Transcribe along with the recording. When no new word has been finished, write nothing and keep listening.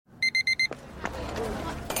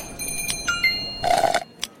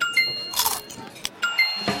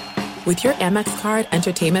With your Amex card,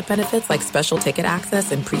 entertainment benefits like special ticket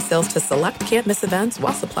access and pre-sales to select can't-miss events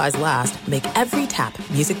while supplies last make every tap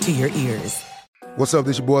music to your ears. What's up,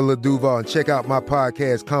 this your boy Lil Duval, and check out my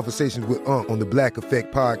podcast, Conversations with Unc, on the Black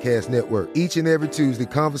Effect Podcast Network. Each and every Tuesday,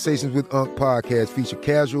 Conversations with Unc podcast feature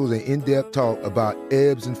casual and in-depth talk about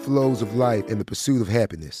ebbs and flows of life and the pursuit of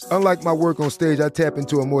happiness. Unlike my work on stage, I tap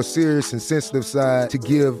into a more serious and sensitive side to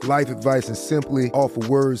give life advice and simply offer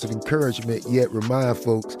words of encouragement, yet remind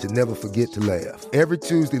folks to never forget to laugh. Every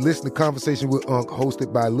Tuesday, listen to Conversations with Unc,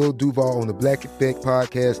 hosted by Lil Duval on the Black Effect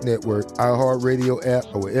Podcast Network, iHeartRadio app,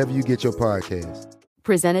 or wherever you get your podcasts.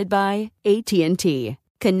 Presented by AT&T.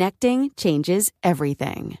 Connecting changes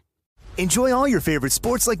everything. Enjoy all your favorite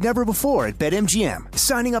sports like never before at BetMGM.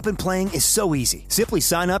 Signing up and playing is so easy. Simply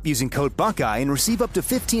sign up using code Buckeye and receive up to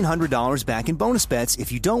 $1,500 back in bonus bets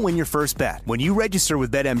if you don't win your first bet. When you register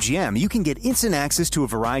with BetMGM, you can get instant access to a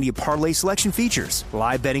variety of parlay selection features,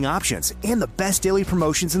 live betting options, and the best daily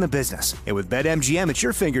promotions in the business. And with BetMGM at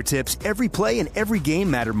your fingertips, every play and every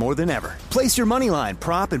game matter more than ever. Place your moneyline,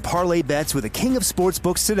 prop, and parlay bets with the king of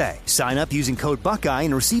sportsbooks today. Sign up using code Buckeye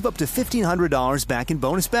and receive up to $1,500 back in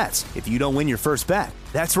bonus bets if you don't win your first bet.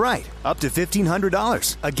 That's right, up to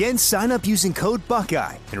 $1,500. Again, sign up using code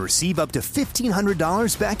Buckeye and receive up to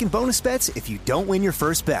 $1,500 back in bonus bets if you don't win your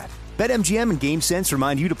first bet. BetMGM and GameSense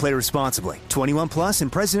remind you to play responsibly. 21 plus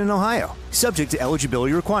and present in Ohio. Subject to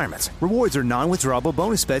eligibility requirements. Rewards are non-withdrawable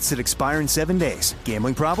bonus bets that expire in 7 days.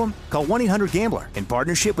 Gambling problem? Call 1-800-GAMBLER in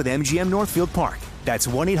partnership with MGM Northfield Park. That's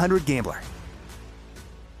 1-800-GAMBLER.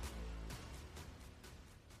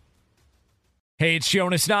 Hey, it's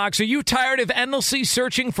Jonas Knox. Are you tired of endlessly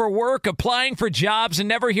searching for work, applying for jobs, and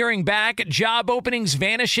never hearing back? Job openings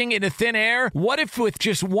vanishing into thin air? What if with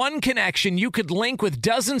just one connection, you could link with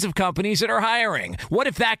dozens of companies that are hiring? What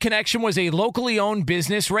if that connection was a locally owned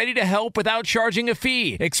business ready to help without charging a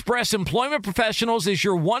fee? Express Employment Professionals is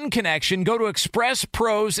your one connection. Go to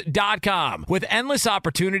expresspros.com. With endless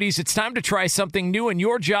opportunities, it's time to try something new in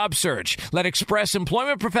your job search. Let Express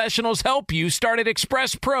Employment Professionals help you. Start at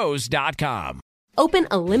expresspros.com. Open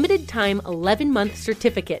a limited-time 11-month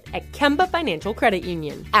certificate at Kemba Financial Credit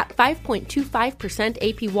Union. At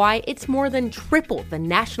 5.25% APY, it's more than triple the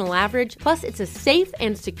national average, plus it's a safe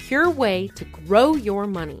and secure way to grow your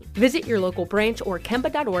money. Visit your local branch or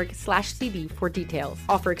kemba.org/cd for details.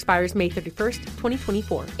 Offer expires May 31st,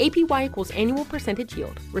 2024. APY equals annual percentage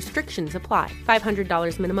yield. Restrictions apply.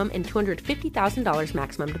 $500 minimum and $250,000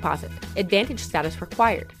 maximum deposit. Advantage status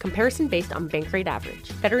required. Comparison based on bank rate average.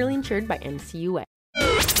 Federally insured by NCUA.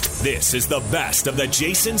 This is the best of the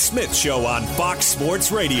Jason Smith Show on Fox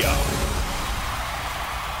Sports Radio.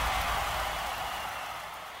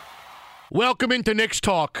 Welcome into Knicks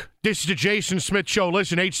Talk. This is the Jason Smith Show.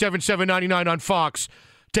 Listen, 877-99 on Fox.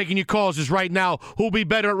 Taking your calls is right now. Who'll be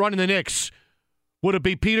better at running the Knicks? Would it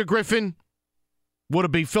be Peter Griffin? Would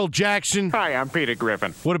it be Phil Jackson? Hi, I'm Peter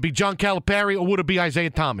Griffin. Would it be John Calipari, or would it be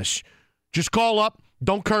Isaiah Thomas? Just call up,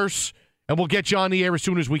 don't curse, and we'll get you on the air as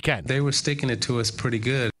soon as we can. They were sticking it to us pretty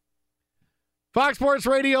good. Fox Sports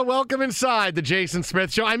Radio, welcome inside the Jason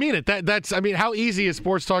Smith Show. I mean it. That's how easy is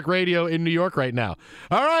sports talk radio in New York right now?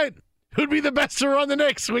 All right. Who'd be the best to run the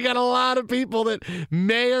Knicks? We got a lot of people that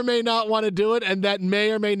may or may not want to do it, and that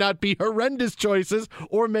may or may not be horrendous choices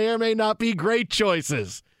or may not be great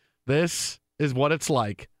choices. This is what it's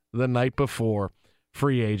like the night before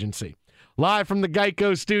free agency. Live from the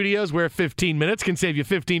Geico Studios, where 15 minutes can save you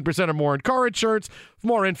 15% or more in car insurance. For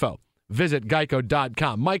more info, visit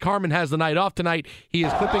geico.com. Mike Harmon has the night off tonight. He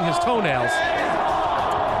is clipping his toenails.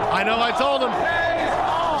 I know, I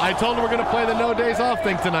told him we're going to play the no days off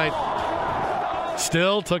thing tonight.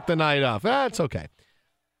 Still took the night off. That's okay.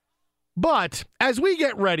 But as we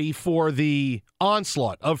get ready for the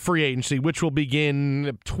onslaught of free agency, which will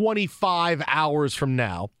begin 25 hours from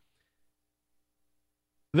now,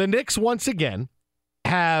 the Knicks once again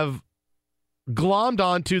have glommed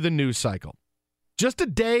onto the news cycle. Just a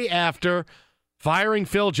day after firing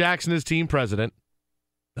Phil Jackson as team president.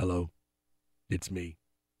 Hello, it's me.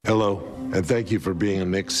 Hello, and thank you for being a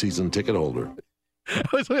Knicks season ticket holder.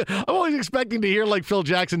 I'm always expecting to hear like Phil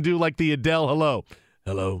Jackson do like the Adele hello.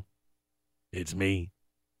 Hello, it's me.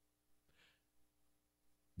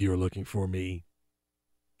 You're looking for me.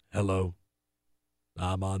 Hello,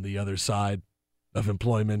 I'm on the other side of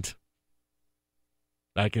employment.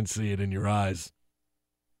 I can see it in your eyes.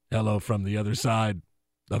 Hello from the other side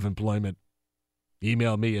of employment.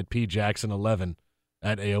 Email me at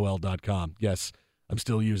pjackson11@aol.com. Yes, I'm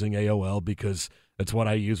still using AOL because that's what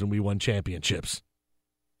I used when we won championships.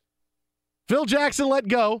 Phil Jackson let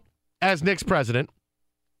go as Knicks president,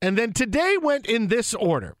 and then today went in this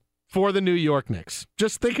order. for the New York Knicks.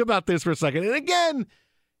 Just think about this for a second. And again,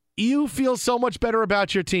 you feel so much better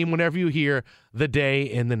about your team whenever you hear the day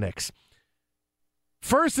in the Knicks.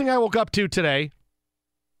 First thing I woke up to today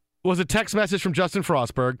was a text message from Justin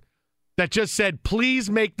Frostberg that just said, please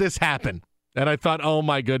make this happen. And I thought, oh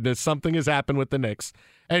my goodness, something has happened with the Knicks.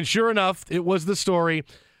 And sure enough, it was the story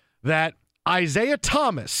that Isaiah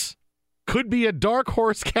Thomas could be a dark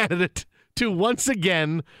horse candidate to once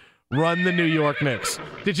again run the New York Knicks.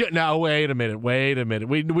 Did you? Now, wait a minute.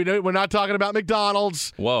 We're not talking about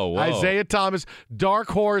McDonald's. Whoa. Isaiah Thomas. Dark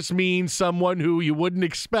horse means someone who you wouldn't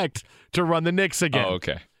expect to run the Knicks again. Oh,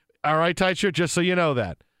 okay. All right, Tight Shirt, just so you know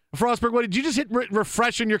that. Frostberg, what did you just hit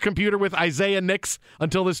refresh on your computer with Isaiah Knicks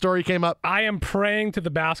until this story came up? I am praying to the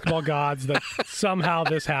basketball gods that somehow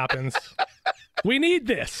this happens. We need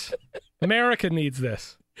this. America needs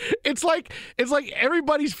this. It's like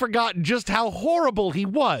everybody's forgotten just how horrible he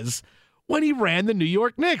was when he ran the New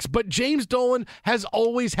York Knicks. But James Dolan has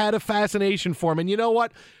always had a fascination for him. And you know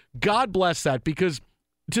what? God bless that, because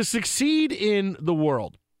to succeed in the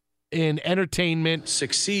world, in entertainment,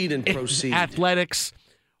 succeed and proceed, athletics,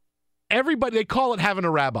 everybody, they call it having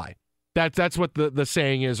a rabbi. That's what the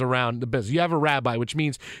saying is around the business. You have a rabbi, which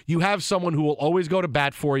means you have someone who will always go to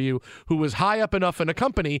bat for you, who is high up enough in a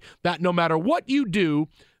company that no matter what you do,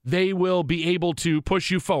 they will be able to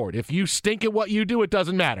push you forward. If you stink at what you do, it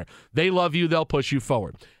doesn't matter. They love you. They'll push you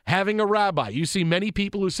forward. Having a rabbi. You see many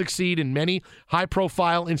people who succeed in many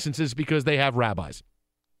high-profile instances because they have rabbis.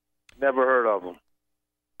 Never heard of them.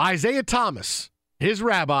 Isaiah Thomas, his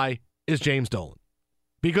rabbi, is James Dolan.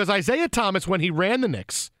 Because Isaiah Thomas, when he ran the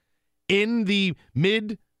Knicks in the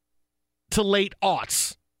mid to late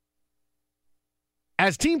aughts,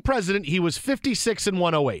 as team president, he was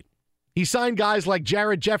 56-108. He signed guys like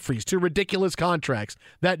Jared Jeffries to ridiculous contracts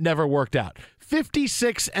that never worked out.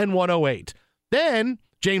 56-108. Then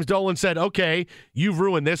James Dolan said, okay, you've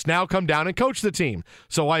ruined this. Now come down and coach the team.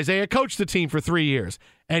 So Isaiah coached the team for 3 years,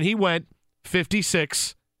 and he went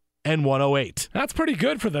 56-108. That's pretty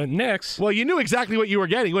good for the Knicks. Well, you knew exactly what you were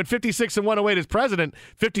getting. He went 56-108 as president,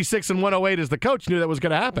 56-108 as the coach. Knew that was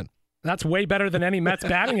going to happen. That's way better than any Mets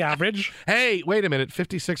batting average. Hey, wait a minute.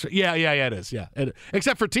 56. Yeah, it is. Yeah.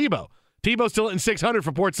 Except for Tebow. Tebow's still hitting 600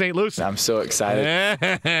 for Port St. Lucie. I'm so excited.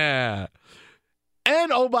 Yeah.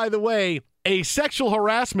 And, oh, by the way, a sexual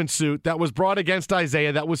harassment suit that was brought against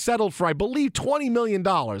Isaiah that was settled for, I believe, $20 million.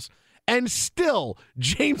 And still,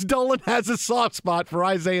 James Dolan has a soft spot for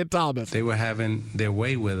Isaiah Thomas. They were having their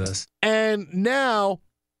way with us. And now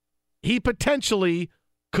he potentially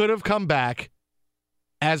could have come back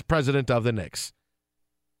as president of the Knicks.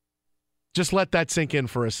 Just let that sink in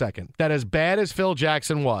for a second. That as bad as Phil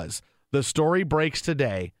Jackson was, the story breaks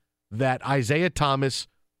today that Isaiah Thomas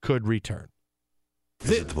could return.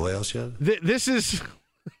 Is it the playoffs yet? This is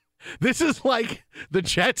like the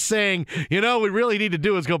Jets saying, what we really need to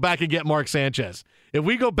do is go back and get Mark Sanchez. If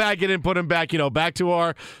we go back in and put him back, back to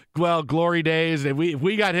our, glory days, if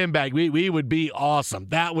we got him back, we would be awesome.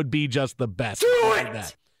 That would be just the best. Do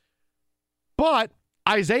it! But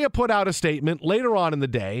Isaiah put out a statement later on in the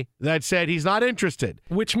day that said he's not interested.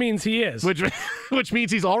 Which means he is. Which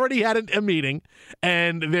means he's already had a meeting,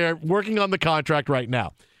 and they're working on the contract right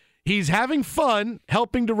now. He's having fun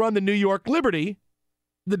helping to run the New York Liberty,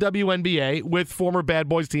 the WNBA, with former Bad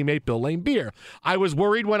Boys teammate Bill Laimbeer. I was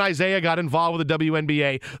worried when Isaiah got involved with the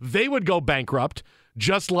WNBA, they would go bankrupt,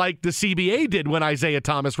 just like the CBA did when Isaiah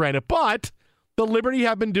Thomas ran it. But the Liberty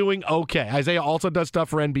have been doing okay. Isaiah also does stuff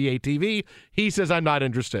for NBA TV. He says, I'm not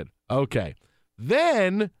interested. Okay.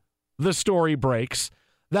 Then the story breaks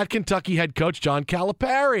that Kentucky head coach John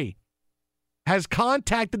Calipari has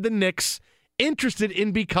contacted the Knicks, interested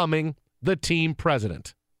in becoming the team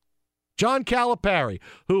president. John Calipari,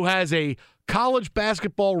 who has a college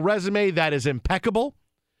basketball resume that is impeccable,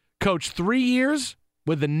 coached 3 years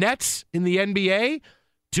with the Nets in the NBA.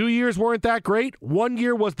 2 years weren't that great. 1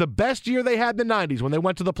 year was the best year they had in the 90s when they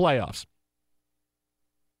went to the playoffs.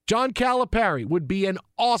 John Calipari would be an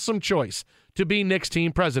awesome choice to be Knicks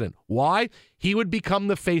team president. Why? He would become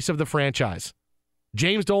the face of the franchise.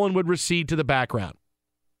 James Dolan would recede to the background.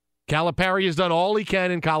 Calipari has done all he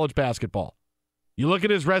can in college basketball. You look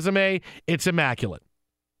at his resume, it's immaculate.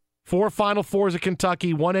 4 Final Fours at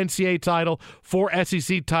Kentucky, 1 NCAA title, 4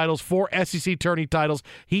 SEC titles, 4 SEC tourney titles.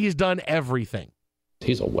 He's done everything.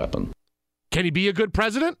 He's a weapon. Can he be a good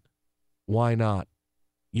president? Why not?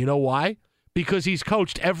 You know why? Because he's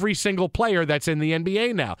coached every single player that's in the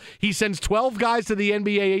NBA now. He sends 12 guys to the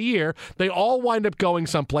NBA a year. They all wind up going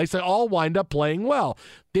someplace. They all wind up playing well.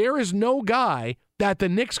 There is no guy that the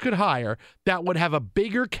Knicks could hire that would have a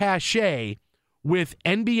bigger cachet with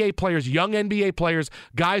NBA players, young NBA players,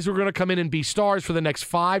 guys who are going to come in and be stars for the next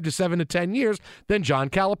 5 to 7 to 10 years than John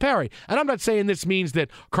Calipari. And I'm not saying this means that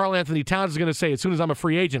Karl Anthony Towns is going to say, as soon as I'm a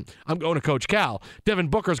free agent, I'm going to Coach Cal. Devin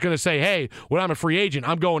Booker is going to say, hey, when I'm a free agent,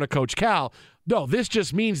 I'm going to Coach Cal. No, this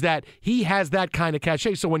just means that he has that kind of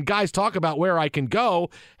cachet. So when guys talk about where I can go,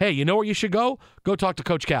 hey, you know where you should go? Go talk to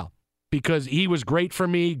Coach Cal. Because he was great for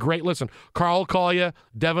me. Great. Listen, Carl will call you.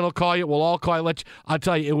 Devin will call you. We'll all call you. I'll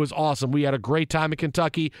tell you, it was awesome. We had a great time in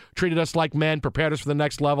Kentucky, treated us like men, prepared us for the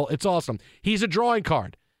next level. It's awesome. He's a drawing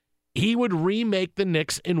card. He would remake the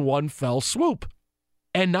Knicks in one fell swoop.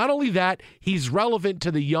 And not only that, he's relevant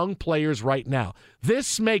to the young players right now.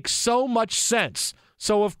 This makes so much sense.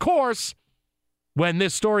 So, of course, when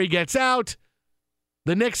this story gets out,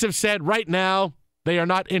 the Knicks have said right now they are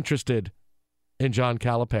not interested in John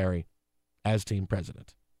Calipari as team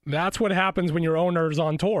president. That's what happens when your owner's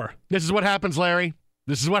on tour. This is what happens, Larry.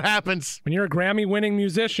 This is what happens. When you're a Grammy-winning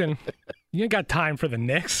musician, you ain't got time for the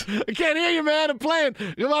Knicks. I can't hear you, man. I'm playing.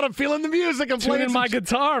 I'm feeling the music. I'm playing my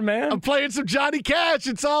guitar, man. I'm playing some Johnny Cash.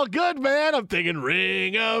 It's all good, man. I'm thinking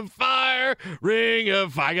Ring of Fire, Ring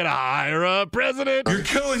of Fire. I gotta hire a president. You're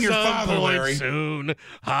killing your father, Larry. Soon.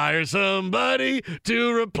 Hire somebody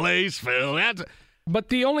to replace Phil. But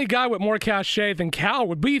the only guy with more cachet than Cal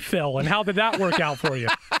would be Phil, and how did that work out for you?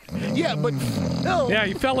 Yeah, but Phil... Yeah,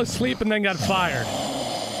 he fell asleep and then got fired.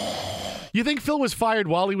 You think Phil was fired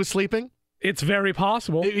while he was sleeping? It's very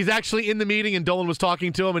possible. He's actually in the meeting, and Dolan was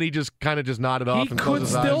talking to him, and he just kind of just nodded off. He could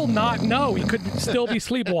still not know. He could still be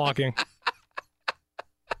sleepwalking.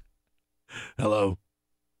 Hello.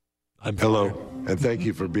 Hello, and thank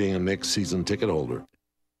you for being a Knicks season ticket holder.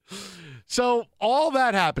 So all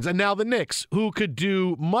that happens, and now the Knicks, who could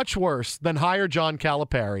do much worse than hire John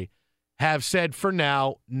Calipari, have said for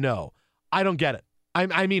now, no. I don't get it.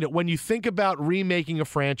 I mean it. When you think about remaking a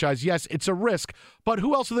franchise, yes, it's a risk, but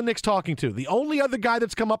who else are the Knicks talking to? The only other guy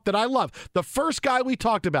that's come up that I love, the first guy we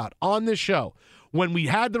talked about on this show, when we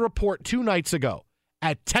had the report 2 nights ago,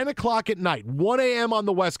 at 10 o'clock at night, 1 a.m. on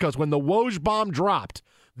the West Coast, when the Woj bomb dropped,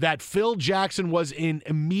 that Phil Jackson was in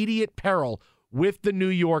immediate peril with the New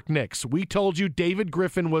York Knicks. We told you David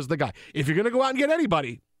Griffin was the guy. If you're going to go out and get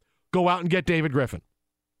anybody, go out and get David Griffin.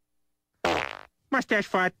 Mustache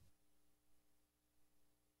fart.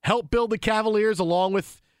 Help build the Cavaliers along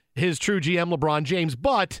with his true GM, LeBron James.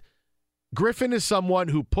 But Griffin is someone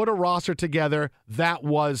who put a roster together that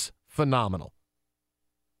was phenomenal.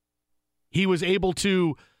 He was able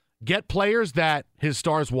to get players that his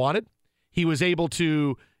stars wanted. He was able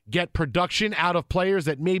to get production out of players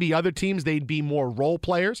that maybe other teams, they'd be more role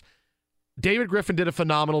players. David Griffin did a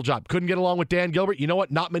phenomenal job. Couldn't get along with Dan Gilbert. You know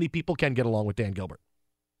what? Not many people can get along with Dan Gilbert.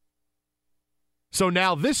 So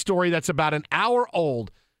now this story that's about an hour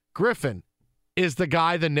old, Griffin is the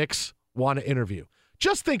guy the Knicks want to interview.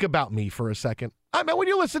 Just think about me for a second. I mean, when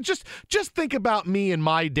you listen, just think about me in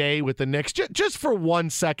my day with the Knicks, just for 1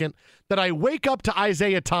 second, that I wake up to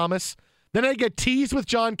Isaiah Thomas, then I get teased with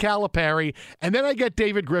John Calipari, and then I get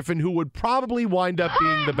David Griffin, who would probably wind up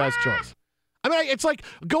being the best choice. I mean, it's like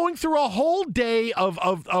going through a whole day of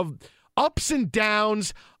ups and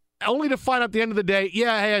downs, only to find out at the end of the day,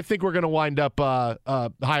 yeah, hey, I think we're going to wind up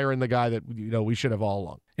hiring the guy that we should have all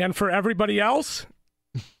along. And for everybody else,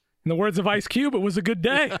 in the words of Ice Cube, it was a good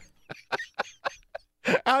day.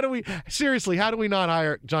 How do we not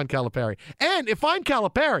hire John Calipari? And if I'm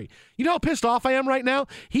Calipari, you know how pissed off I am right now?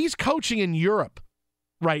 He's coaching in Europe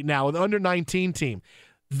right now with the under-19 team.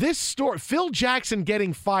 This story, Phil Jackson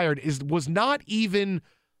getting fired, was not even,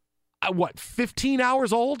 15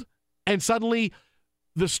 hours old? And suddenly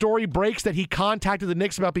the story breaks that he contacted the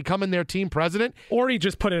Knicks about becoming their team president? Or he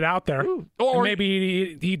just put it out there. Or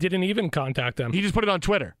maybe he didn't even contact them. He just put it on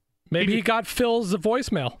Twitter. Maybe he got Phil's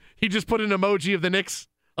voicemail. He just put an emoji of the Knicks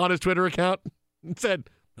on his Twitter account and said,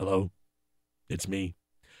 hello, it's me.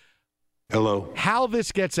 Hello. How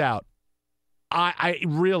this gets out, I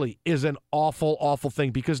really is an awful, awful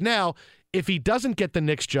thing, because now if he doesn't get the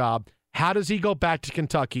Knicks job, how does he go back to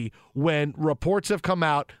Kentucky when reports have come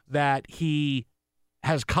out that he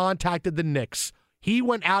has contacted the Knicks? He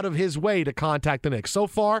went out of his way to contact the Knicks. So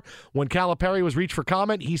far, when Calipari was reached for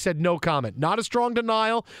comment, he said no comment. Not a strong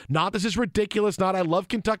denial, not this is ridiculous, not I love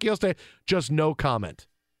Kentucky, I'll stay, just no comment.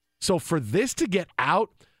 So for this to get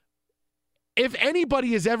out, if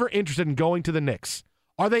anybody is ever interested in going to the Knicks,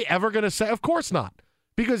 are they ever going to say, of course not.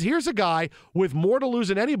 Because here's a guy with more to lose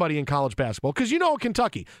than anybody in college basketball. Because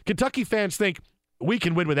Kentucky fans think, we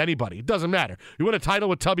can win with anybody. It doesn't matter. We won a title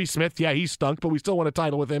with Tubby Smith. Yeah, he stunk, but we still won a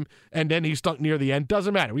title with him, and then he stunk near the end.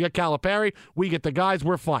 Doesn't matter. We got Calipari. We get the guys.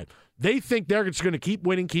 We're fine. They think they're just going to keep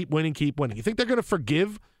winning. You think they're going to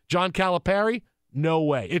forgive John Calipari No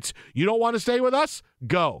way. It's, you don't want to stay with us?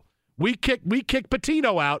 Go. We kicked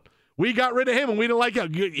Patino out. We got rid of him, and we didn't like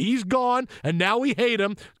him. He's gone, and now we hate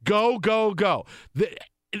him. Go, go, go.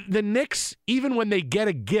 The Knicks, even when they get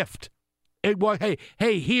a gift, here's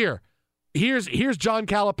John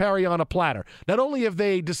Calipari on a platter. Not only have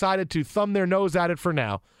they decided to thumb their nose at it for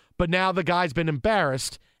now, but now the guy's been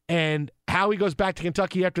embarrassed, and how he goes back to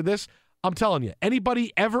Kentucky after this, I'm telling you,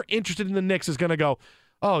 anybody ever interested in the Knicks is going to go,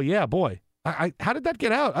 oh, yeah, boy. How did that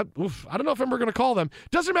get out? I don't know if I'm ever going to call them.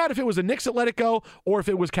 Doesn't matter if it was the Knicks that let it go or if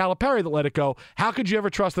it was Calipari that let it go. How could you ever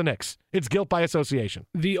trust the Knicks? It's guilt by association.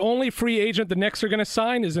 The only free agent the Knicks are going to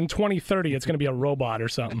sign is in 2030. It's going to be a robot or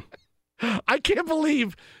something. I can't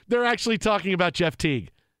believe they're actually talking about Jeff Teague.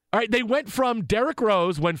 All right, they went from Derrick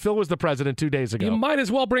Rose when Phil was the president 2 days ago. You might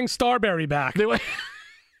as well bring Starberry back. They went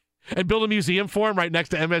and build a museum for him right next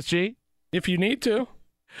to MSG? If you need to.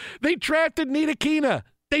 They drafted Nita Kina.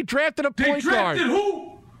 They drafted a point guard. They drafted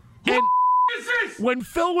who? Who is this? When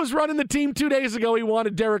Phil was running the team 2 days ago, he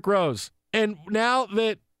wanted Derrick Rose. And now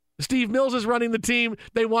that Steve Mills is running the team,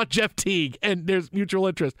 they want Jeff Teague, and there's mutual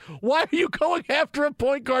interest. Why are you going after a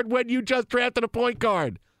point guard when you just drafted a point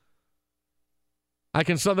guard? I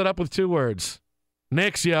can sum that up with 2 words.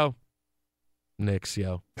 Knicks, yo. Knicks,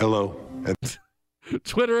 yo. Hello.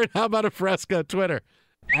 Twitter at How About a Fresca. Twitter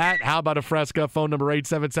at How About a Fresca. Phone number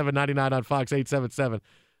 877-99 on Fox,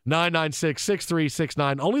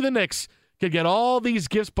 877-996-6369. Only the Knicks can get all these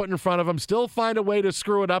gifts put in front of them, still find a way to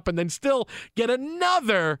screw it up, and then still get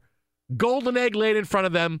another golden egg laid in front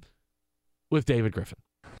of them with David Griffin.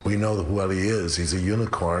 We know what he is. He's a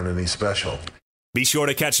unicorn, and he's special. Be sure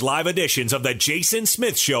to catch live editions of The Jason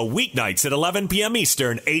Smith Show weeknights at 11 p.m.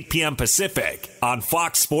 Eastern, 8 p.m. Pacific on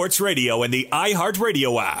Fox Sports Radio and the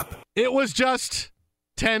iHeartRadio app. It was just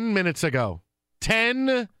 10 minutes ago.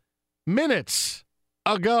 10 minutes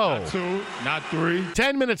ago. Not 2, not 3.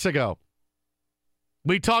 10 minutes ago.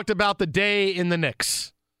 We talked about the day in the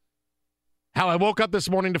Knicks. How I woke up this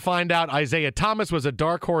morning to find out Isaiah Thomas was a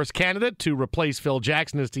dark horse candidate to replace Phil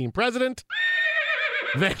Jackson as team president.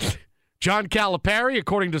 Then John Calipari,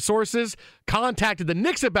 according to sources, contacted the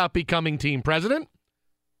Knicks about becoming team president.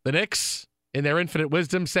 The Knicks, in their infinite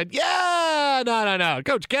wisdom, said, yeah, no.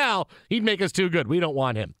 Coach Cal, he'd make us too good. We don't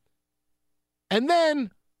want him. And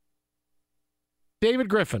then David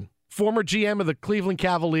Griffin, former GM of the Cleveland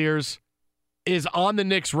Cavaliers, is on the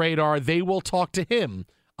Knicks' radar. They will talk to him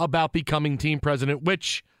about becoming team president,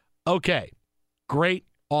 which, okay, great,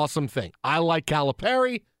 awesome thing. I like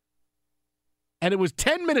Calipari. And it was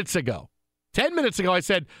 10 minutes ago. 10 minutes ago, I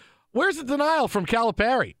said, where's the denial from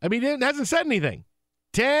Calipari? I mean, he hasn't said anything.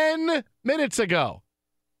 10 minutes ago.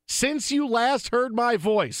 Since you last heard my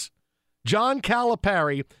voice, John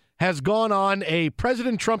Calipari has gone on a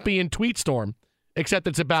President Trumpian tweet storm, except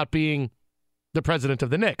it's about being the president of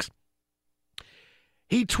the Knicks.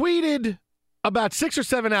 He tweeted about 6 or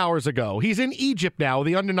 7 hours ago. He's in Egypt now,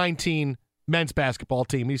 the under-19 men's basketball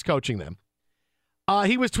team. He's coaching them.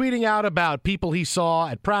 He was tweeting out about people he saw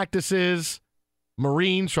at practices,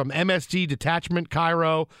 Marines from MSG Detachment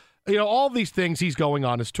Cairo, all these things he's going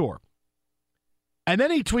on his tour. And then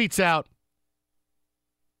he tweets out,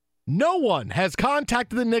 no one has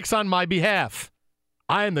contacted the Knicks on my behalf.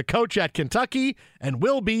 I am the coach at Kentucky and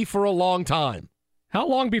will be for a long time. How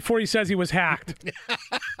long before he says he was hacked?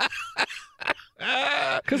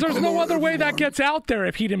 Because there's no other way that gets out there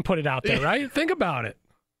if he didn't put it out there, right? Think about it.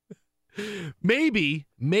 Maybe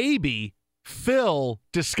Phil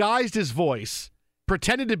disguised his voice,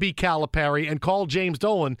 pretended to be Calipari, and called James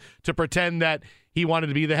Dolan to pretend that he wanted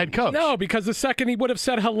to be the head coach. No, because the second he would have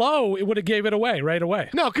said hello, it would have gave it away right away.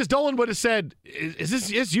 No, because Dolan would have said, is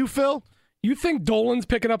this you, Phil? You think Dolan's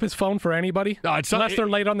picking up his phone for anybody? No, unless they're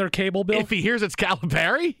late on their cable bill? If he hears it's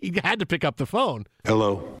Calipari, he had to pick up the phone.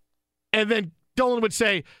 Hello. And then Dolan would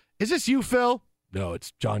say, is this you, Phil? No,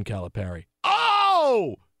 it's John Calipari.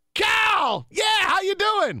 Oh! Cal! Yeah, how you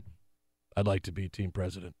doing? I'd like to be team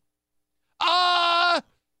president.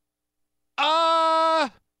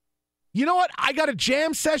 You know what? I got a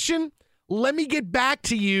jam session. Let me get back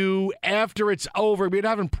to you after it's over. We're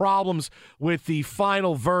having problems with the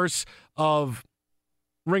final verse of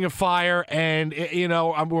Ring of Fire, and,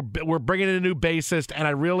 we're bringing in a new bassist, and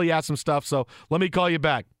I really have some stuff, so let me call you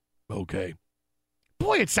back. Okay.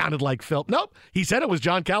 Boy, it sounded like Phil. Nope. He said it was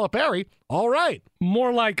John Calipari. All right.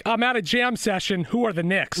 More like, I'm at a jam session. Who are the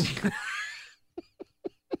Knicks?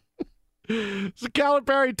 So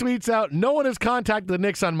Calipari tweets out, no one has contacted the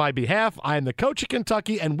Knicks on my behalf. I am the coach of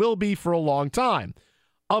Kentucky and will be for a long time.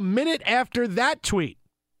 A minute after that tweet,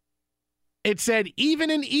 it said, even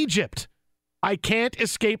in Egypt, I can't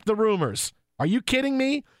escape the rumors. Are you kidding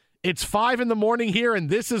me? It's 5 a.m. here, and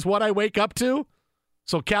this is what I wake up to?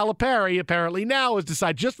 So Calipari apparently now has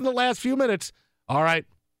decided just in the last few minutes, all right,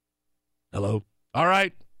 hello, all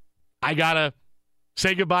right, I got to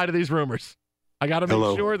say goodbye to these rumors. I got to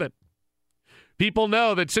make sure that people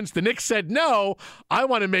know that since the Knicks said no, I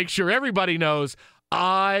want to make sure everybody knows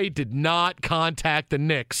I did not contact the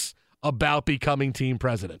Knicks about becoming team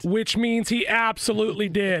president. Which means he absolutely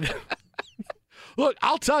did. Look,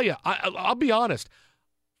 I'll tell you, I'll be honest.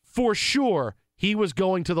 For sure, he was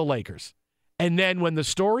going to the Lakers. And then when the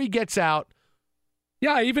story gets out.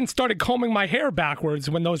 Yeah, I even started combing my hair backwards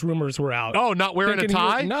when those rumors were out. Oh, not wearing a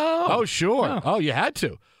tie? No. Oh, sure. No. Oh, you had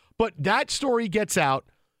to. But that story gets out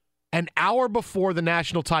an hour before the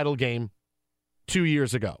national title game 2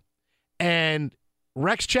 years ago. And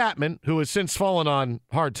Rex Chapman, who has since fallen on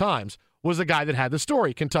hard times, was the guy that had the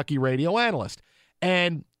story, Kentucky radio analyst.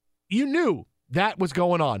 And you knew that was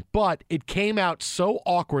going on, but it came out so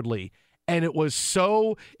awkwardly, and it would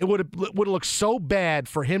have looked so bad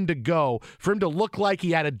for him to go, for him to look like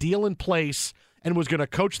he had a deal in place and was going to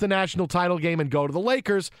coach the national title game and go to the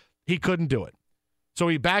Lakers. He couldn't do it. So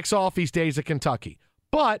he backs off. He stays at Kentucky.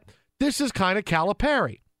 But this is kind of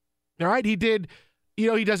Calipari. All right? He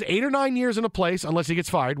does 8 or 9 years in a place, unless he gets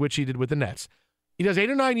fired, which he did with the Nets. He does 8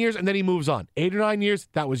 or 9 years, and then he moves on. 8 or 9 years,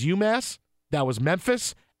 that was UMass, that was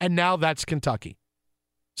Memphis, and now that's Kentucky.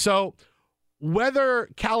 So whether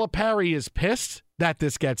Calipari is pissed that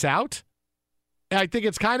this gets out, I think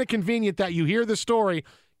it's kind of convenient that you hear the story,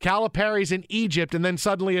 Calipari's in Egypt, and then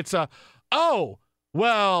suddenly it's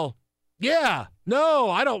yeah, no,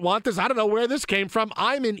 I don't want this. I don't know where this came from.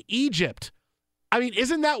 I'm in Egypt. I mean,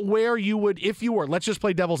 isn't that where you would, if you were, let's just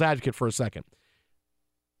play devil's advocate for a second.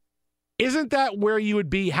 Isn't that where you would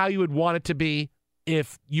be, how you would want it to be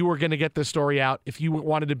if you were going to get this story out, if you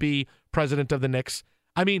wanted to be president of the Knicks?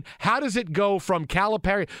 I mean, how does it go from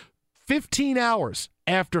Calipari, 15 hours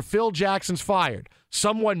after Phil Jackson's fired,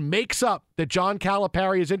 someone makes up that John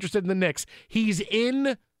Calipari is interested in the Knicks. He's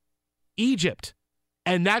in Egypt.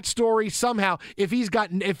 And that story somehow, if he's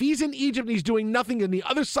in Egypt and he's doing nothing in the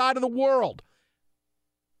other side of the world,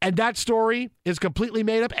 and that story is completely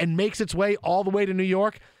made up and makes its way all the way to New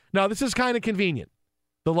York. Now, this is kind of convenient.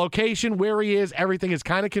 The location, where he is, everything is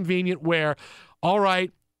kind of convenient where, all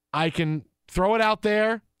right, I can throw it out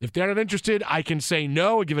there. If they're not interested, I can say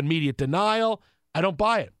no and give immediate denial. I don't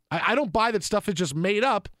buy it. I don't buy that stuff is just made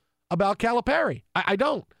up about Calipari. I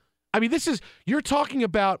don't. I mean, you're talking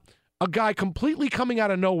about a guy completely coming out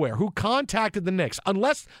of nowhere who contacted the Knicks.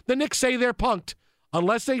 Unless the Knicks say they're punked,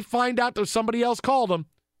 unless they find out that somebody else called them,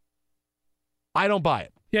 I don't buy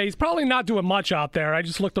it. Yeah, he's probably not doing much out there. I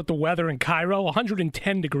just looked at the weather in Cairo,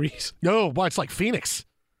 110 degrees. No, it's like Phoenix.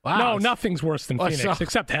 Wow. No, nothing's worse than Phoenix,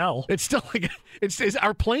 except hell. It's still like,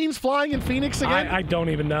 are planes flying in Phoenix again? I don't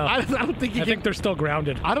even know. I don't think I think they're still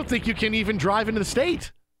grounded. I don't think you can even drive into the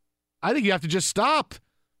state. I think you have to just stop.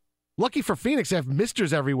 Lucky for Phoenix, they have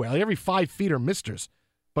misters everywhere. Like every 5 feet are misters.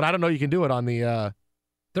 But I don't know you can do it on the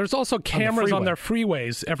There's also cameras on their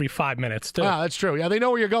freeways every 5 minutes, too. Ah, that's true. Yeah, they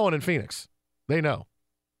know where you're going in Phoenix. They know.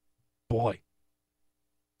 Boy,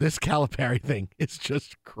 this Calipari thing is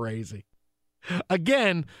just crazy.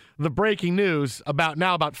 Again, the breaking news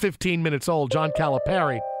about 15 minutes old, John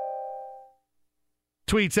Calipari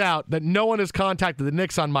tweets out that no one has contacted the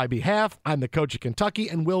Knicks on my behalf. I'm the coach of Kentucky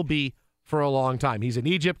and will be for a long time. He's in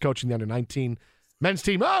Egypt coaching the under-19 men's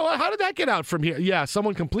team. Oh, how did that get out from here? Yeah,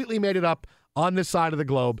 someone completely made it up on this side of the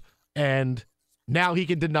globe, and now he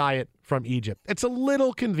can deny it from Egypt. It's a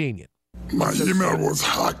little convenient. My email was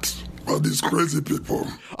hacked by these crazy people.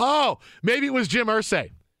 Oh, maybe it was Jim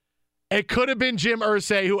Irsay. It could have been Jim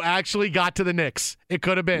Irsay who actually got to the Knicks. It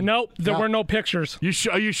could have been. Nope, there were no pictures.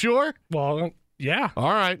 Are you sure? Well, yeah. All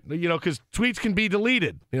right. Because tweets can be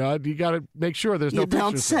deleted. You got to make sure there's no pictures. You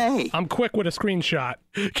don't say. I'm quick with a screenshot.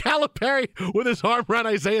 Calipari with his arm around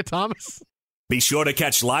Isaiah Thomas. Be sure to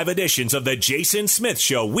catch live editions of The Jason Smith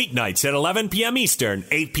Show weeknights at 11 p.m. Eastern,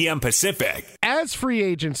 8 p.m. Pacific. As free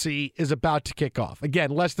agency is about to kick off,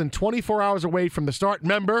 again, less than 24 hours away from the start.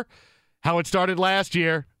 Remember how it started last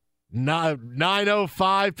year,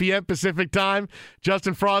 9:05 p.m. Pacific time.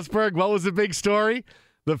 Justin Frostberg, what was the big story?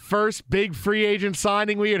 The first big free agent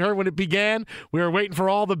signing we had heard when it began. We were waiting for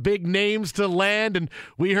all the big names to land, and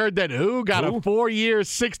we heard that who got a 4-year,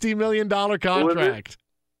 $60 million contract.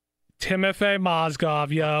 Timofey Mozgov,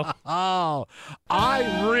 yo. Oh,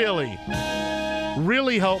 I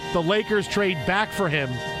really hope the Lakers trade back for him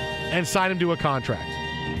and sign him to a contract.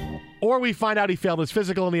 Or we find out he failed his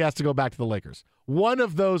physical and he has to go back to the Lakers. One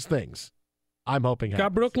of those things I'm hoping happens.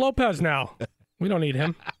 Got Brook Lopez now. We don't need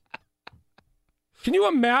him. Can you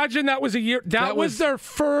imagine that was a year? That was their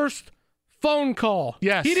first phone call.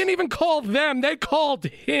 Yes. He didn't even call them. They called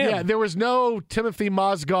him. Yeah, there was no Timothy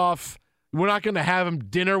Mozgov. We're not going to have him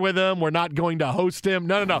dinner with him. We're not going to host him.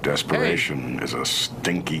 No. Desperation is a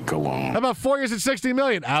stinky cologne. How about 4 years at $60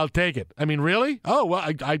 million? I'll take it. I mean, really? Oh, well,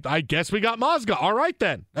 I guess we got Mozgov. All right,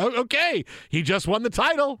 then. Okay. He just won the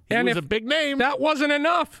title. He was a big name. That wasn't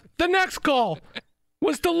enough. The next call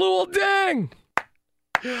was to Luol Deng.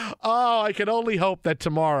 Oh, I can only hope that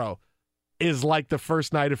tomorrow is like the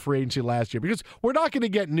first night of free agency last year, because we're not going to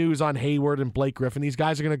get news on Hayward and Blake Griffin. These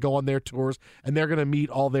guys are going to go on their tours, and they're going to meet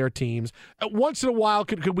all their teams. Once in a while,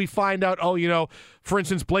 could we find out, for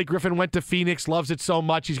instance, Blake Griffin went to Phoenix, loves it so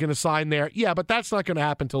much, he's going to sign there. Yeah, but that's not going to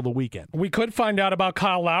happen till the weekend. We could find out about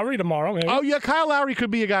Kyle Lowry tomorrow. Maybe. Oh, yeah, Kyle Lowry could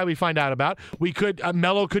be a guy we find out about. We could,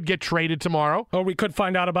 Melo could get traded tomorrow. Or we could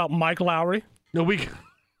find out about Mike Lowry. No, we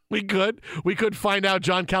could. We could find out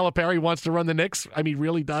John Calipari wants to run the Knicks. I mean,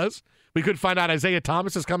 really does. We could find out Isaiah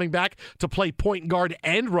Thomas is coming back to play point guard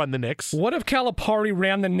and run the Knicks. What if Calipari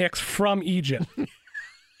ran the Knicks from Egypt?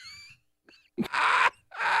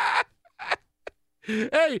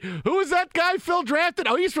 Hey, who is that guy Phil drafted?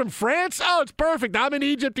 Oh, he's from France? Oh, it's perfect. I'm in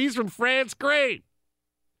Egypt. He's from France. Great.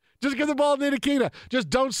 Just give the ball to Ntilikina. Just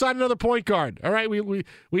don't sign another point guard. All right, we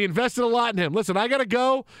invested a lot in him. Listen, I got to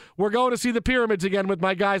go. We're going to see the pyramids again with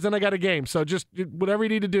my guys, then I got a game. So just whatever you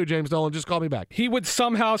need to do, James Dolan, just call me back. He would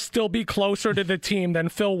somehow still be closer to the team than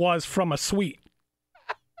Phil was from a suite.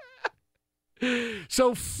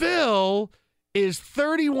 So Phil is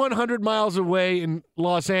 3,100 miles away in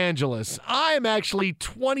Los Angeles. I am actually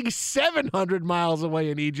 2,700 miles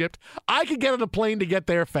away in Egypt. I could get on a plane to get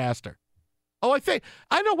there faster. Oh,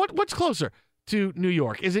 I know what's closer to New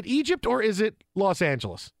York. Is it Egypt or is it Los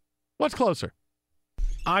Angeles? What's closer?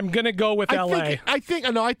 I'm going to go with LA. I think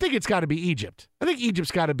it's got to be Egypt. I think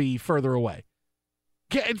Egypt's got to be further away.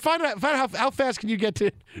 Find out how fast can you get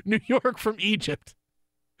to New York from Egypt.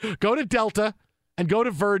 Go to Delta and go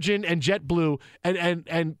to Virgin and JetBlue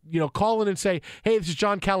and call in and say, "Hey, this is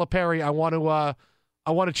John Calipari. I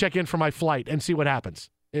want to check in for my flight," and see what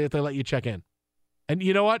happens if they let you check in. And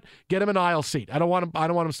you know what? Get him an aisle seat. I don't want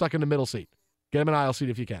him stuck in the middle seat. Get him an aisle seat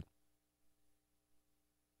if you can.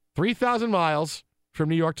 3,000 miles from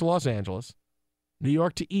New York to Los Angeles, New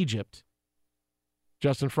York to Egypt.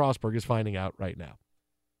 Justin Frostberg is finding out right now.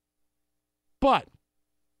 But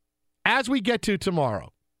as we get to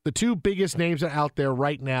tomorrow, the two biggest names that are out there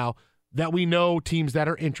right now that we know teams that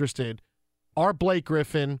are interested are Blake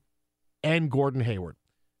Griffin and Gordon Hayward.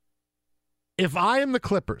 If I am the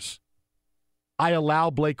Clippers, I allow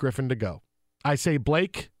Blake Griffin to go. I say,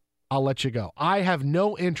 Blake, I'll let you go. I have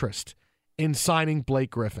no interest in signing Blake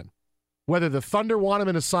Griffin. Whether the Thunder want him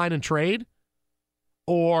in a sign and trade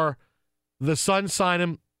or the Suns sign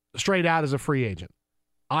him straight out as a free agent,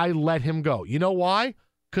 I let him go. You know why?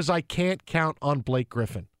 Because I can't count on Blake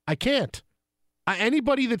Griffin. I can't.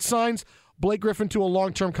 Anybody that signs Blake Griffin to a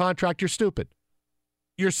long-term contract, you're stupid.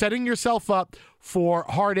 You're setting yourself up for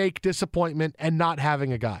heartache, disappointment, and not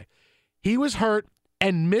having a guy. He was hurt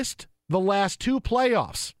and missed the last two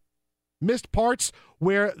playoffs. Missed parts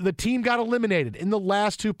where the team got eliminated in the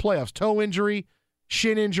last two playoffs. Toe injury,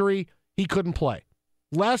 shin injury, he couldn't play.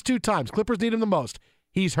 Last two times, Clippers need him the most.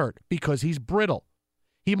 He's hurt because he's brittle.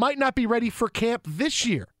 He might not be ready for camp this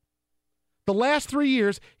year. The last 3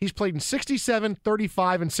 years, he's played in 67,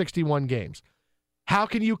 35, and 61 games. How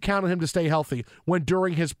can you count on him to stay healthy when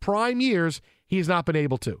during his prime years, he's not been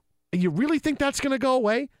able to? And you really think that's going to go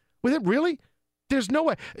away? With it, really? There's no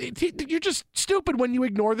way. You're just stupid when you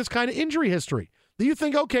ignore this kind of injury history. Do you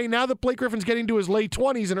think, okay, now that Blake Griffin's getting to his late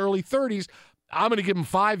 20s and early 30s, I'm going to give him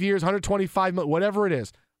 5 years, $125 million, whatever it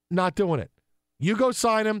is. Not doing it. You go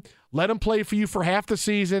sign him, let him play for you for half the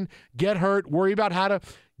season, get hurt, worry about how to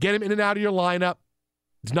get him in and out of your lineup.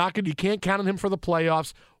 It's not good. You can't count on him for the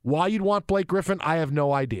playoffs. Why you'd want Blake Griffin, I have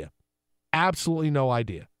no idea. Absolutely no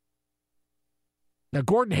idea. Now,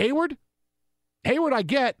 Gordon Hayward I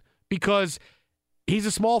get, because he's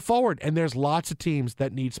a small forward, and there's lots of teams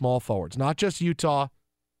that need small forwards, not just Utah.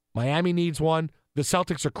 Miami needs one. The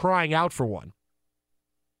Celtics are crying out for one.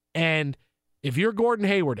 And if you're Gordon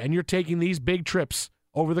Hayward and you're taking these big trips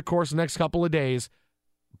over the course of the next couple of days,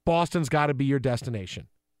 Boston's got to be your destination.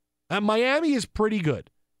 And Miami is pretty good.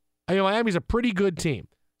 Miami's a pretty good team.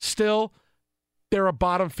 Still, they're a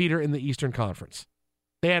bottom feeder in the Eastern Conference.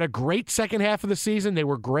 They had a great second half of the season. They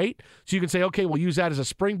were great. So you can say, okay, we'll use that as a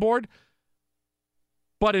springboard.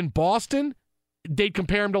 But in Boston, they'd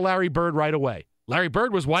compare him to Larry Bird right away. Larry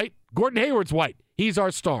Bird was white. Gordon Hayward's white. He's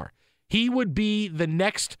our star. He would be the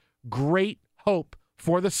next great hope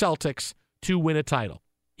for the Celtics to win a title.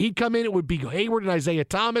 He'd come in, it would be Hayward and Isaiah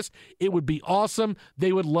Thomas. It would be awesome.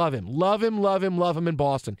 They would love him. Love him, love him, love him in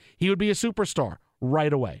Boston. He would be a superstar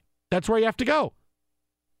right away. That's where you have to go.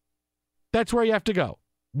 That's where you have to go.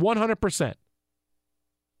 100%.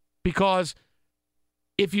 Because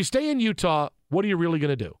if you stay in Utah, what are you really going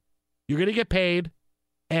to do? You're going to get paid,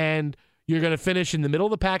 and you're going to finish in the middle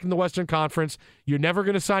of the pack in the Western Conference. You're never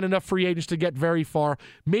going to sign enough free agents to get very far.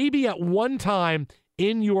 Maybe at one time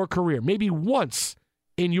in your career, maybe once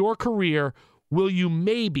in your career, will you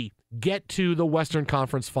maybe get to the Western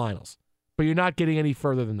Conference Finals. But you're not getting any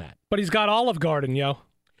further than that. But he's got Olive Garden, yo.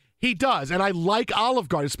 He does, and I like Olive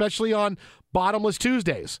Garden, especially on Bottomless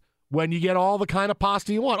Tuesdays, when you get all the kind of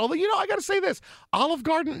pasta you want. Although, I got to say this, Olive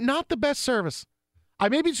Garden, not the best service.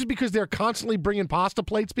 Maybe it's just because they're constantly bringing pasta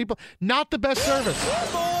plates, people. Not the best service.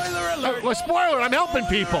 Spoiler alert! Spoiler! I'm helping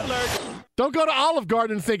people. Don't go to Olive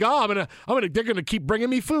Garden and think, they're gonna keep bringing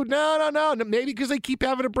me food. No. Maybe because they keep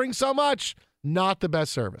having to bring so much. Not the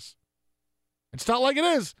best service. It's not like it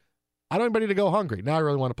is. I don't want anybody to go hungry. Now I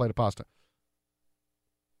really want to play the pasta.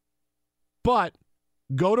 But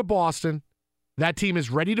go to Boston. That team is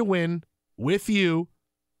ready to win with you.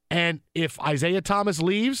 And if Isaiah Thomas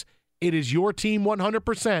leaves, it is your team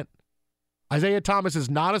 100%. Isaiah Thomas is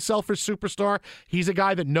not a selfish superstar. He's a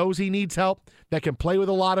guy that knows he needs help, that can play with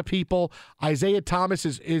a lot of people. Isaiah Thomas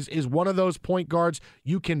is one of those point guards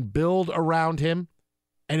you can build around him.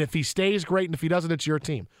 And if he stays, great. And if he doesn't, it's your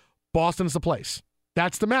team. Boston's the place.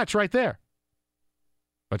 That's the match right there.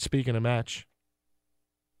 But speaking of match,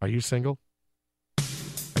 are you single?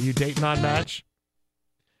 Are you dating on Match?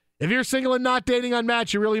 If you're single and not dating on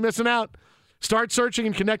Match, you're really missing out. Start searching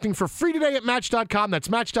and connecting for free today at Match.com. That's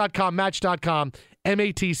Match.com, Match.com,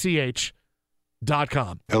 MATCH.com.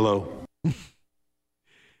 Hello.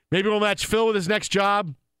 Maybe we'll match Phil with his next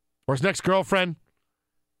job or his next girlfriend.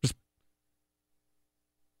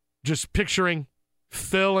 Just picturing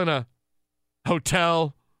Phil in a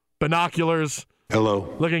hotel, binoculars.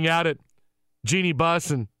 Hello. Looking out at Jeannie Buss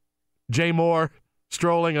and Jay Moore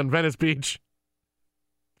strolling on Venice Beach.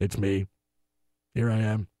 It's me. Here I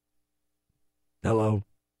am. Hello.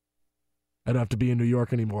 I don't have to be in New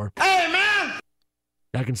York anymore. Hey, man!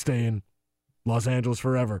 I can stay in Los Angeles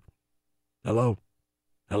forever. Hello.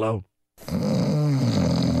 Hello.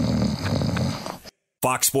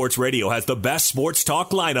 Fox Sports Radio has the best sports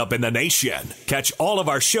talk lineup in the nation. Catch all of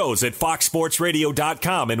our shows at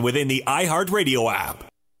foxsportsradio.com and within the iHeartRadio app.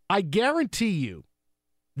 I guarantee you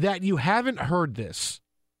that you haven't heard this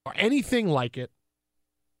or anything like it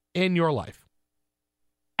in your life.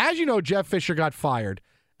 As you know, Jeff Fisher got fired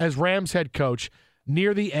as Rams head coach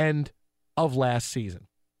near the end of last season.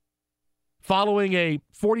 Following a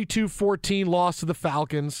 42-14 loss to the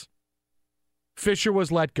Falcons, Fisher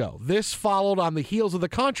was let go. This followed on the heels of the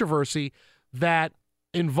controversy that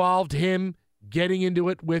involved him getting into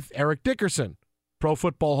it with Eric Dickerson, Pro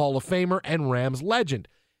Football Hall of Famer and Rams legend.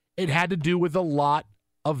 It had to do with a lot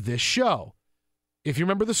of this show. If you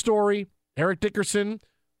remember the story, Eric Dickerson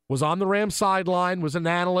was on the Rams sideline, was an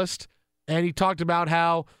analyst, and he talked about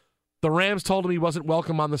how the Rams told him he wasn't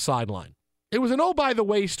welcome on the sideline. It was an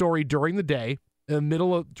oh-by-the-way story during the day, in the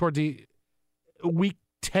middle of, toward the week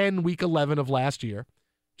 10, week 11 of last year.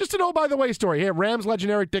 Just an oh-by-the-way story. Here, Rams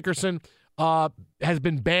legend Eric Dickerson has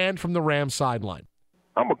been banned from the Rams sideline.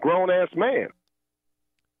 I'm a grown-ass man.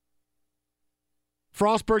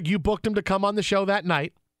 Frostberg, you booked him to come on the show that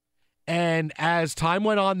night. And as time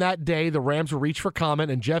went on that day, the Rams would reach for comment,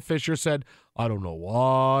 and Jeff Fisher said, I don't know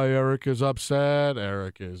why Eric is upset.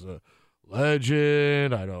 Eric is a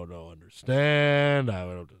legend. I don't understand. I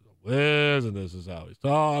don't know this, and this is how he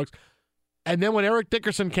talks. And then when Eric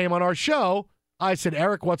Dickerson came on our show, I said,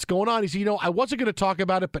 Eric, what's going on? He said, I wasn't going to talk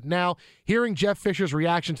about it, but now, hearing Jeff Fisher's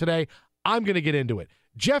reaction today, I'm going to get into it.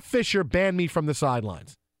 Jeff Fisher banned me from the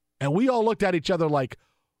sidelines. And we all looked at each other like,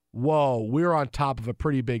 whoa, we're on top of a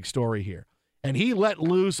pretty big story here. And he let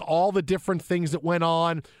loose all the different things that went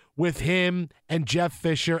on with him and Jeff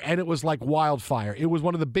Fisher, and it was like wildfire. It was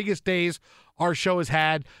one of the biggest days our show has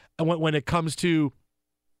had when it comes to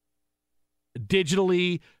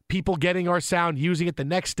digitally, people getting our sound, using it the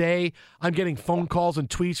next day. I'm getting phone calls and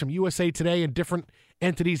tweets from USA Today and different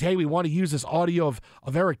entities. Hey, we want to use this audio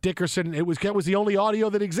of Eric Dickerson. It was the only audio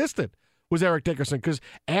that existed. Was Eric Dickerson, because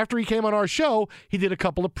after he came on our show, he did a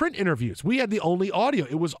couple of print interviews. We had the only audio.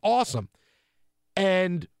 It was awesome.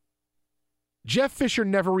 And Jeff Fisher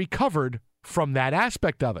never recovered from that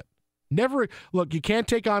aspect of it. Never. Look, you can't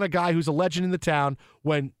take on a guy who's a legend in the town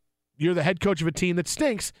when you're the head coach of a team that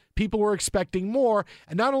stinks. People were expecting more,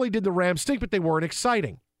 and not only did the Rams stink, but they weren't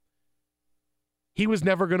exciting. He was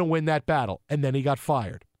never going to win that battle, and then he got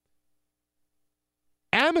fired.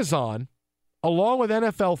 Amazon, along with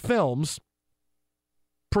NFL Films,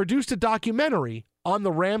 produced a documentary on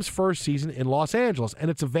the Rams' first season in Los Angeles, and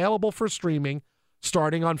it's available for streaming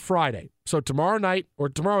starting on Friday. So tomorrow night, or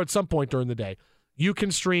tomorrow at some point during the day, you can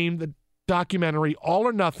stream the documentary All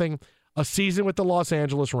or Nothing, a season with the Los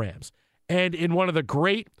Angeles Rams. And in one of the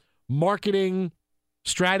great marketing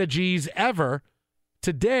strategies ever,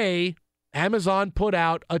 today Amazon put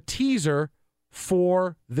out a teaser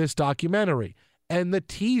for this documentary. And the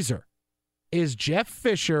teaser is Jeff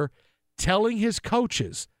Fisher telling his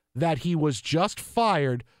coaches that he was just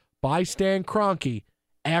fired by Stan Kroenke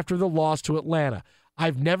after the loss to Atlanta.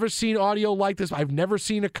 I've never seen audio like this. I've never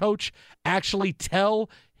seen a coach actually tell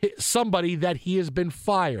somebody that he has been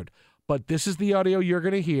fired. But this is the audio you're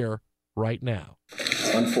going to hear right now.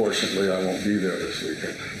 Unfortunately, I won't be there this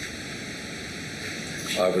weekend.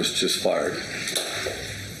 I was just fired.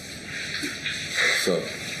 So,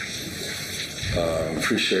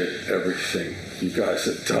 appreciate everything you guys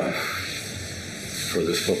have done for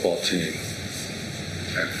this football team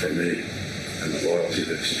and for me and the loyalty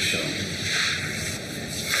that you've shown.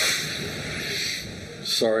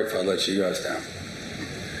 Sorry if I let you guys down.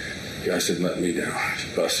 You guys didn't let me down.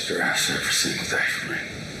 You busted your ass every single day for me.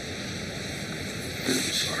 I'm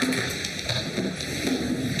sorry.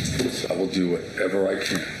 So I will do whatever I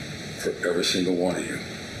can for every single one of you.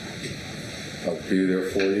 I'll be there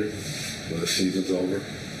for you when the season's over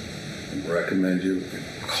and recommend you and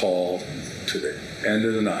call to the end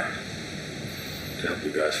of the night to help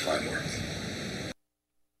you guys find work.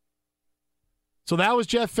 So that was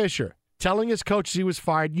Jeff Fisher telling his coaches he was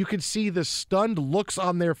fired. You could see the stunned looks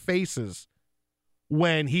on their faces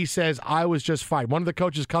when he says, I was just fired. One of the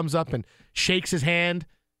coaches comes up and shakes his hand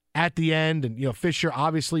at the end. And, Fisher,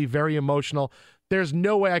 obviously very emotional. There's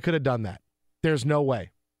no way I could have done that. There's no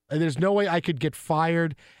way. And there's no way I could get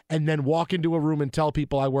fired and then walk into a room and tell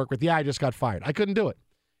people I work with, I just got fired. I couldn't do it.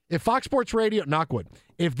 If Fox Sports Radio, knock wood,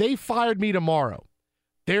 if they fired me tomorrow,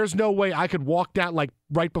 there's no way I could walk down, like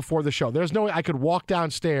right before the show. There's no way I could walk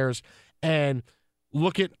downstairs and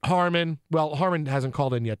look at Harmon. Well, Harmon hasn't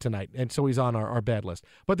called in yet tonight, and so he's on our bad list.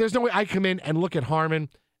 But there's no way I come in and look at Harmon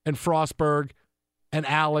and Frostberg and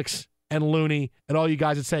Alex and Looney and all you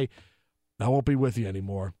guys and say, I won't be with you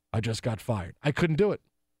anymore. I just got fired. I couldn't do it.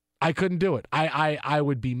 I couldn't do it. I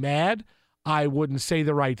would be mad. I wouldn't say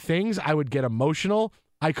the right things. I would get emotional.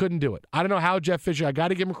 I couldn't do it. I don't know how Jeff Fisher, I got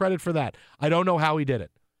to give him credit for that. I don't know how he did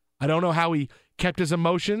it. I don't know how he kept his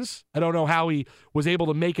emotions. I don't know how he was able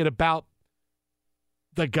to make it about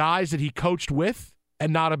the guys that he coached with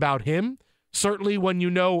and not about him. Certainly when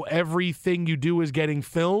you know everything you do is getting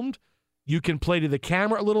filmed, you can play to the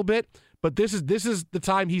camera a little bit, but this is the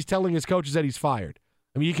time he's telling his coaches that he's fired.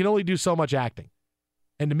 I mean, you can only do so much acting.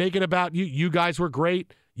 And to make it about you guys were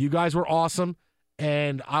great, you guys were awesome,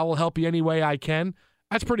 and I will help you any way I can,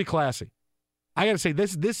 that's pretty classy. I got to say,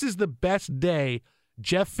 this is the best day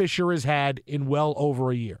Jeff Fisher has had in well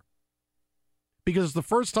over a year. Because it's the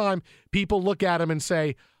first time people look at him and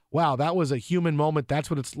say, wow, that was a human moment.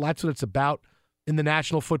 That's what it's about in the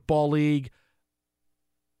National Football League.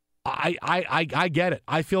 I get it.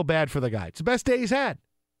 I feel bad for the guy. It's the best day he's had.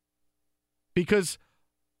 Because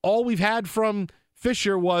all we've had from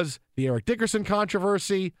Fisher was the Eric Dickerson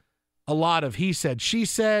controversy, a lot of he said, she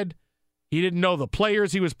said. He didn't know the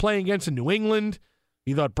players he was playing against in New England.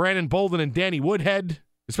 He thought Brandon Bolden and Danny Woodhead,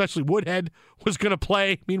 especially Woodhead, was going to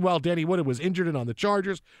play. Meanwhile, Danny Woodhead was injured and on the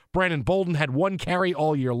Chargers. Brandon Bolden had one carry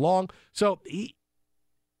all year long. So he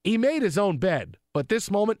made his own bed. But this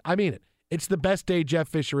moment, I mean it. It's the best day Jeff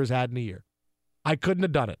Fisher has had in a year. I couldn't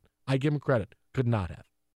have done it. I give him credit. Could not have.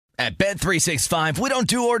 At Bet365, we don't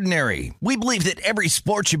do ordinary. We believe that every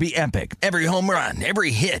sport should be epic. Every home run,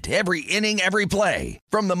 every hit, every inning, every play.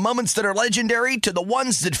 From the moments that are legendary to the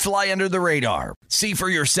ones that fly under the radar. See for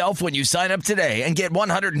yourself when you sign up today and get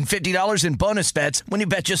 $150 in bonus bets when you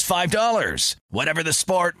bet just $5. Whatever the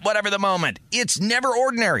sport, whatever the moment, it's never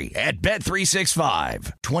ordinary at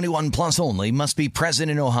Bet365. 21 plus only. Must be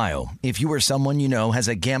present in Ohio. If you or someone you know has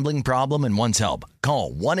a gambling problem and wants help,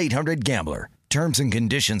 call 1-800-GAMBLER. Terms and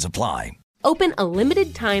conditions apply. Open a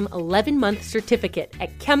limited-time 11-month certificate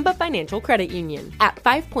at Kemba Financial Credit Union. At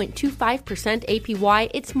 5.25% APY,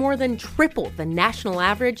 it's more than triple the national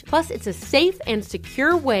average, plus it's a safe and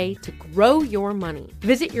secure way to grow your money.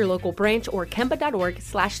 Visit your local branch or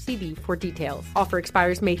kemba.org/CD for details. Offer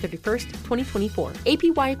expires May 31st, 2024.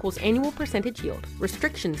 APY equals annual percentage yield.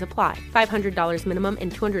 Restrictions apply. $500 minimum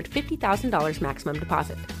and $250,000 maximum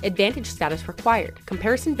deposit. Advantage status required.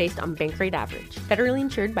 Comparison based on bank rate average. Federally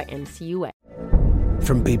insured by NCUA.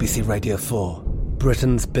 From BBC Radio 4,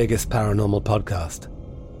 Britain's biggest paranormal podcast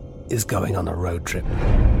is going on a road trip.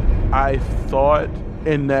 I thought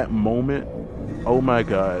in that moment, oh my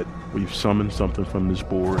God, we've summoned something from this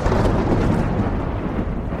board.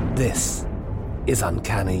 This is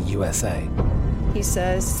Uncanny USA. He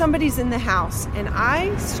says, somebody's in the house, and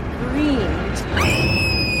I screamed.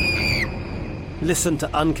 Listen to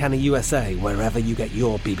Uncanny USA wherever you get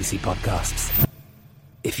your BBC podcasts,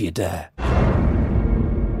 if you dare.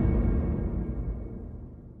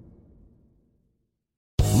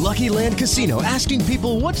 Lucky Land Casino, asking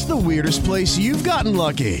people, what's the weirdest place you've gotten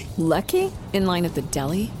lucky? Lucky? In line at the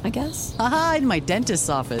deli, I guess? Aha, in my dentist's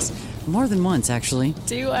office. More than once, actually.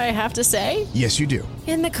 Do I have to say? Yes, you do.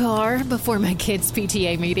 In the car before my kids'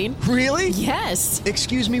 PTA meeting. Really? Yes.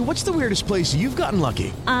 Excuse me, what's the weirdest place you've gotten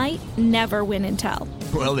lucky? I never win and tell.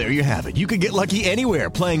 Well, there you have it. You can get lucky anywhere,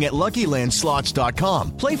 playing at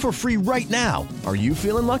LuckyLandSlots.com. Play for free right now. Are you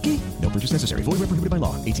feeling lucky? No purchase necessary. Void where prohibited by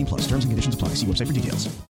law. 18+. Terms and conditions apply. See website for details.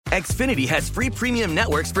 Xfinity has free premium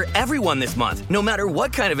networks for everyone this month, no matter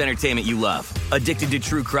what kind of entertainment you love. Addicted to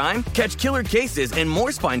true crime? Catch killer cases and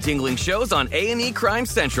more spine-tingling shows on A&E Crime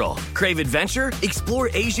Central. Crave adventure? Explore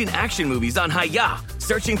Asian action movies on Hi-YAH.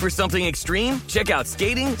 Searching for something extreme? Check out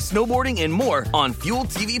skating, snowboarding, and more on Fuel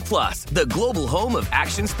TV Plus, the global home of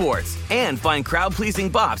action sports. And find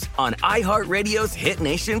crowd-pleasing bops on iHeartRadio's Hit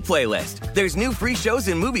Nation playlist. There's new free shows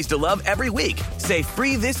and movies to love every week. Say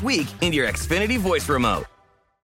free this week in your Xfinity voice remote.